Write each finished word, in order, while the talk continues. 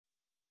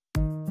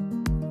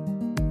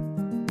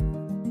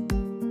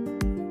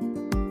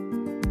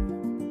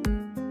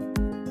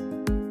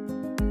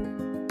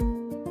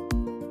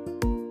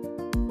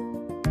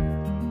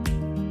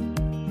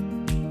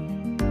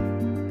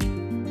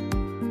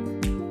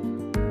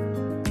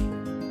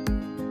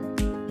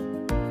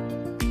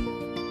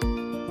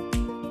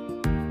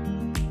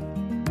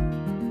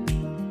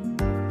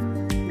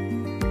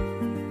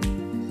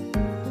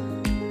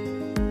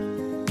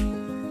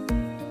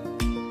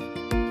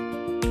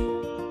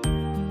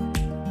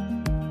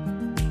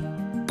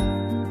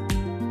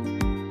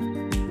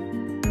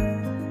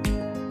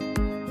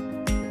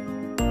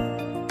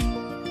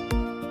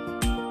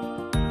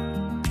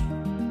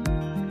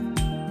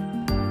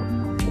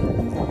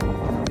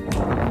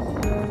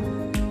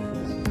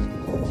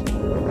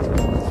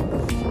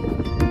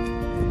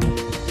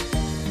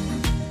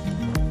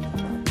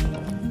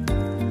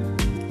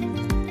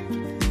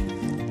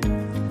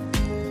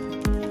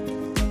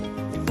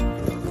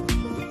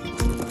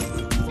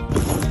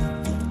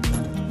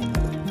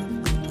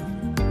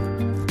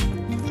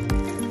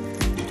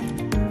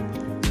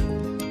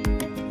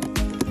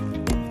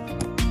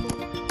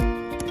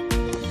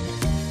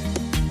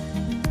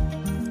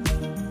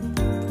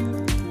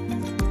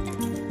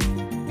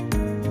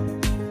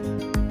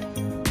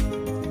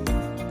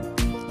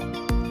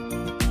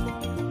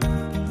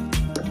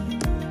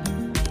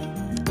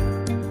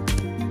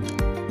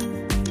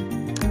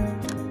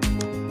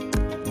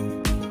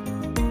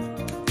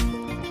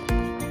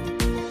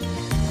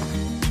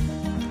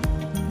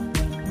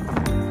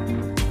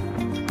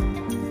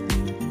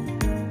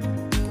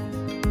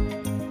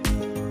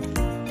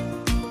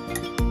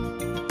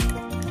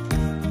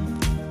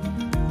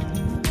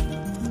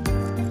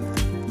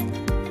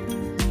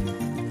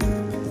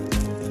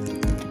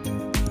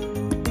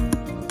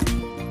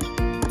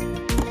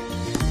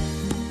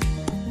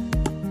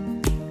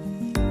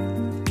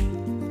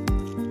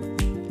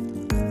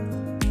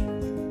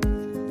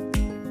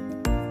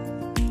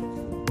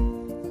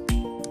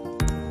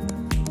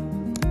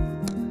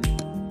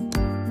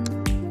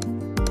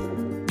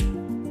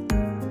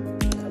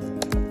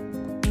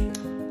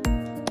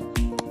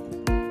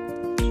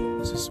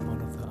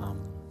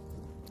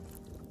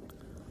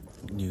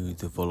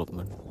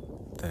development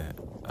that,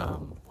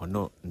 well,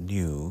 not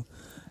new.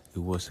 It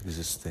was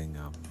existing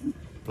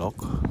block,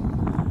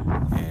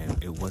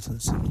 and it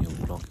wasn't senior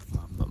block if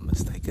I'm not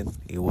mistaken.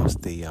 It was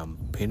the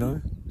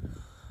Pino.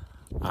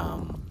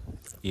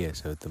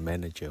 So the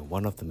manager,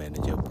 one of the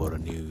manager, bought a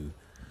new,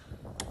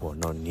 well,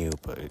 not new,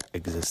 but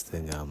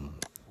existing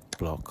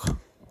block.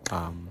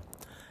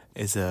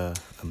 Is a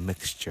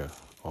mixture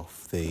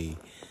of the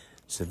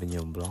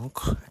Sauvignon Blanc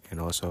and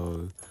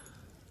also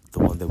the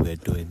one that we're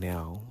doing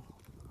now.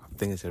 I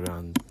think it's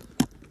around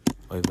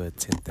over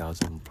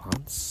 10,000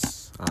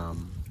 plants.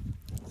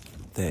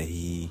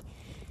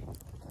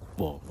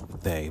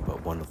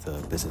 But one of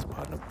the business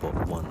partner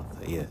bought one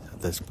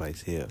of this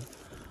place here.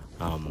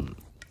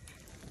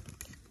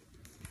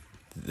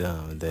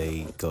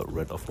 They got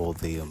rid of all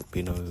the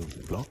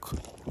Pinot Block,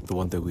 the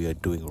one that we are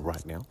doing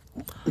right now.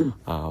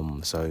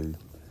 So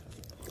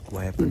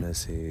what happened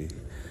is,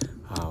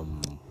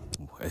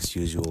 as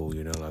usual,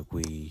 like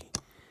we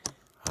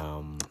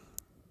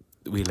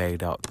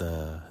laid out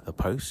the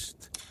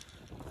post,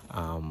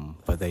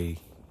 but they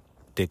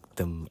dig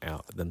them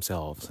out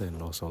themselves,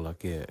 and also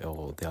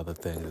all the other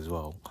things as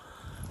well.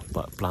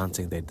 But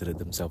planting, they did it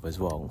themselves as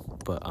well.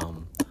 But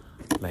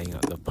laying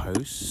out the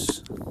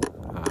posts,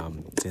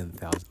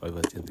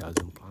 over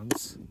 10,000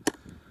 plants.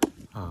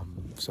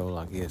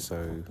 So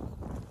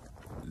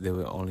they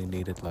were only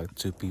needed like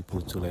 2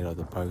 people to lay out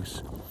the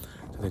posts.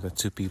 So they got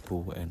 2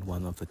 people and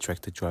one of the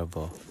tractor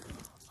driver,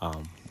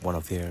 one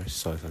of theirs.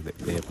 So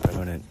they're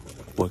permanent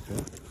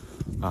worker,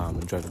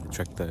 driving the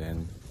tractor,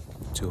 and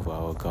 2 of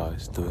our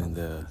guys doing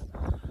the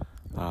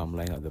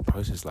laying out the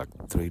process, like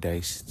 3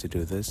 days to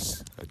do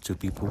this. 2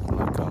 people,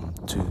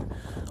 2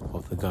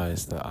 of the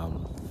guys that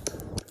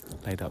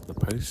laid out the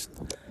post,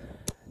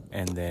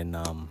 and then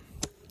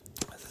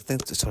I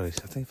think if I'm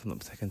not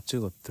mistaken,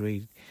 2 or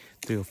 3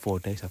 or 4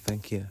 days. I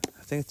think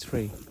it's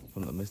 3. If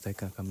I'm not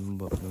mistaken, I can't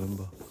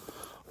remember.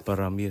 But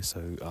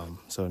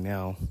so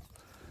now,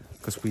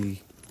 because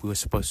we were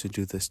supposed to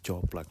do this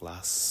job like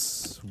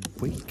last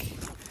week,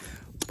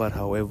 but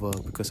however,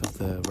 because of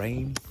the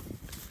rain,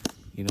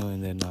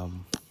 and then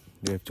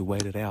we have to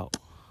wait it out,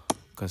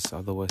 because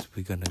otherwise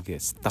we're gonna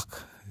get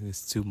stuck.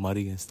 It's too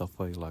muddy and stuff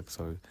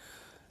so.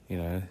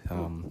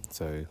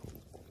 So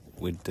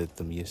we did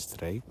them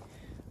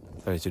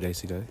 2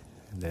 days ago,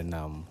 and then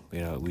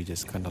we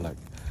just kind of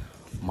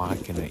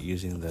marking it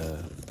using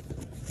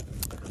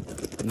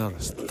not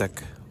a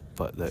stick,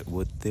 but the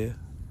wood there.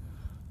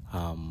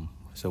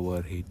 So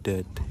what he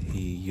did,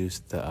 he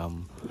used the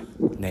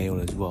nail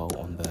as well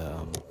on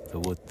the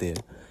wood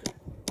there,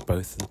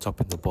 both the top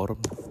and the bottom.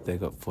 They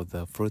got for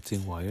the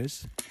fruiting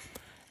wires,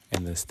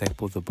 and the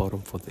staple the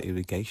bottom for the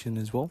irrigation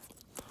as well.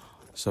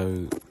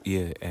 So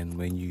and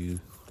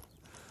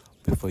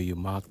before you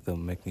mark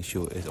them, making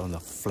sure it's on a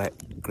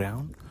flat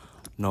ground,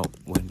 not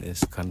when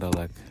it's kind of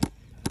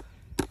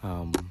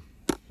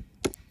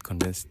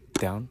condensed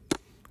down.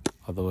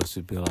 Otherwise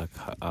it'd be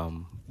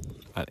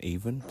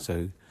uneven.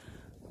 So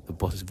the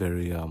boss is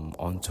very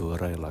onto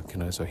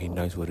it, so he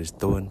knows what he's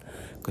doing,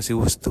 because it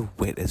was still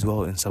wet as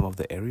well in some of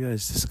the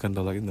areas. It's just kind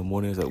of in the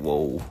morning, it's like,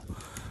 whoa.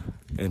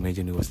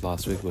 Imagine it was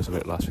last week. It was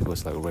wet last week. It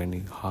was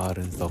raining hard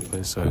and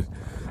stuff. So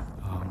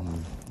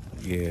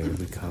we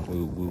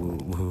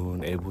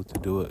weren't able to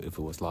do it if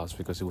it was last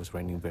week, because it was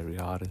raining very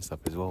hard and stuff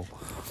as well.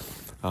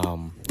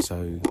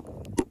 So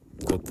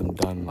got them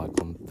done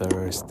on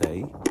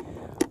Thursday,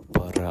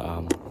 but it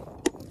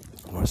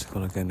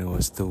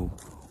was still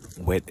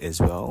wet as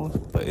well.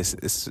 But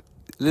it's a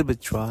little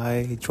bit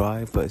dry,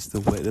 but it's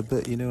still wet a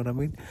bit. You know what I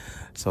mean?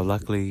 So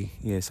luckily,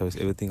 so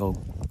everything all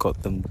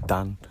got them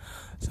done.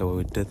 So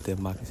we did the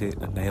mark it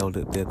and nailed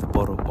it there at the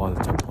bottom or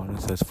the top one.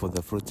 So it's for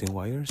the fruiting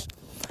wires,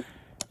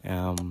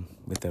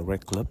 with the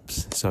red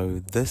clips. So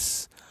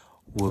this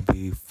will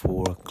be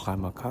for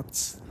climber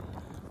cuts,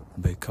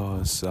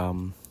 because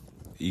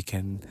you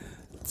can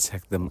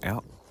check them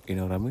out, you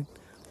know what I mean,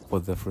 for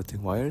the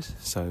fruiting wires.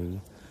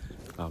 So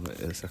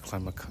it's a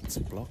climber cuts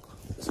block.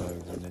 So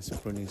when it's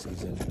pruning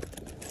season,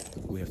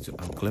 we have to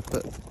unclip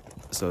it.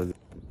 So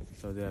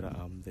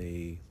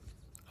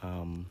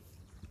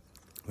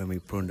when we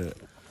prune it,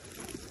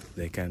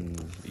 they can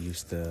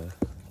use the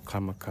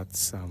climber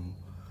cuts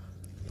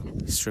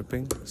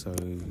stripping. So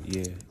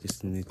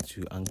just need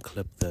to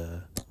unclip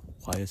the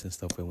wires and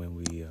stuff when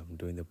we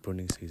doing the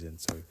pruning season.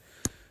 So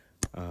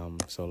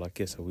so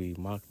we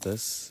marked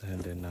this,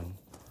 and then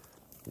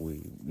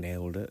we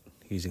nailed it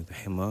using the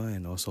hammer,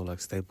 and also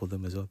stapled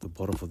them as well at the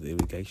bottom for the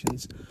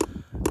irrigations.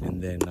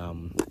 And then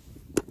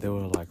there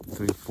were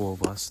 3-4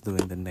 of us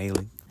doing the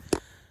nailing,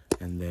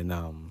 and then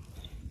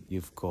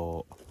you've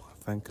got,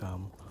 I think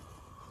on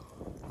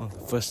the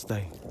first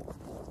day,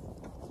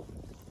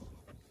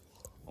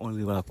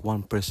 only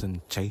one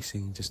person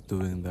chasing, just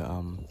doing the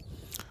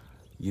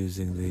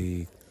using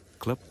the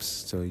clips.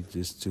 So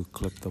just to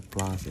clip the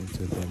plants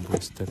into the bamboo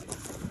stick.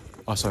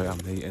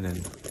 And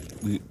then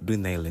we do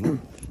nailing,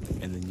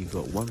 and then you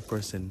got one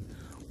person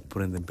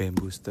putting the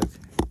bamboo stick.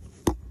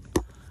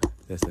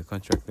 There's the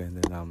contractor,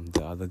 and then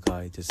the other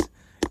guy just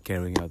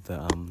carrying out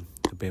the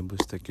the bamboo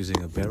stick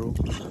using a barrel.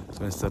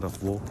 So instead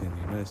of walking,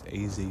 it's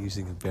easy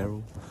using a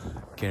barrel,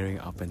 carrying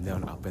up and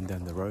down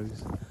the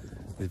rows.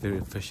 It's very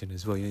efficient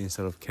as well.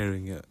 Instead of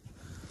carrying it,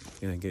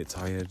 get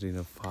tired,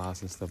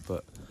 fast and stuff,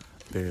 but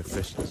very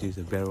efficient. Use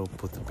a barrel,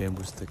 put the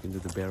bamboo stick into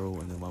the barrel,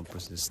 and then one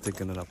person is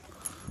sticking it up.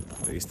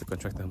 He's the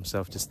contractor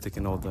himself, just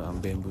sticking all the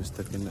bamboo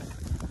stick in it.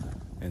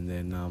 And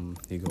then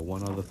you got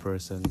one other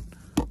person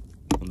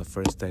on the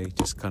first day,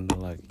 just kind of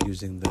like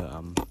using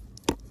the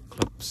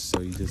clips.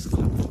 So you just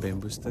clip the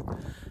bamboo stick,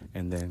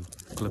 and then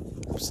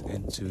clips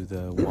into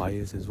the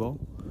wires as well.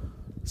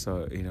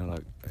 So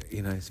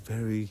it's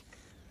very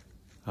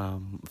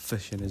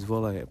efficient as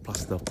well.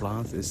 Plus the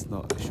plants, it's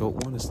not a short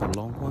one, it's the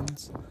long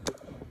ones.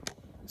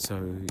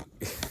 So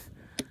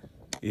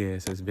yeah,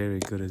 so it's very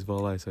good as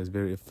well. So it's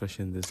very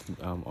efficient, this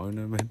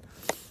owner, man.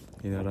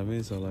 You know what I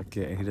mean? So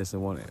and he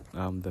doesn't want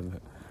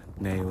the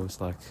nails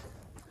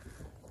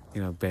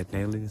bad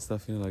nailing and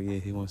stuff.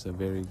 He wants a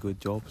very good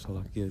job.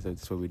 So so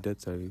that's what we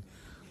did. So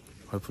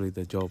hopefully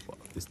the job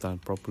is done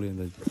properly and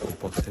the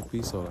boss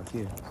happy. So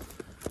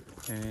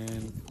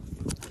and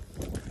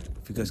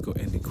if you guys got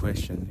any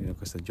question,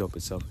 because the job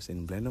itself is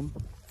in Blenheim,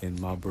 in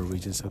Marlborough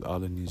region, South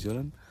Island, New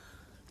Zealand.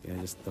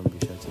 Just don't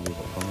be sure to leave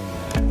a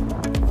comment and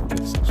don't forget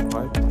to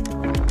subscribe.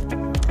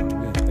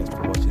 Thanks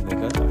for watching,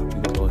 guys.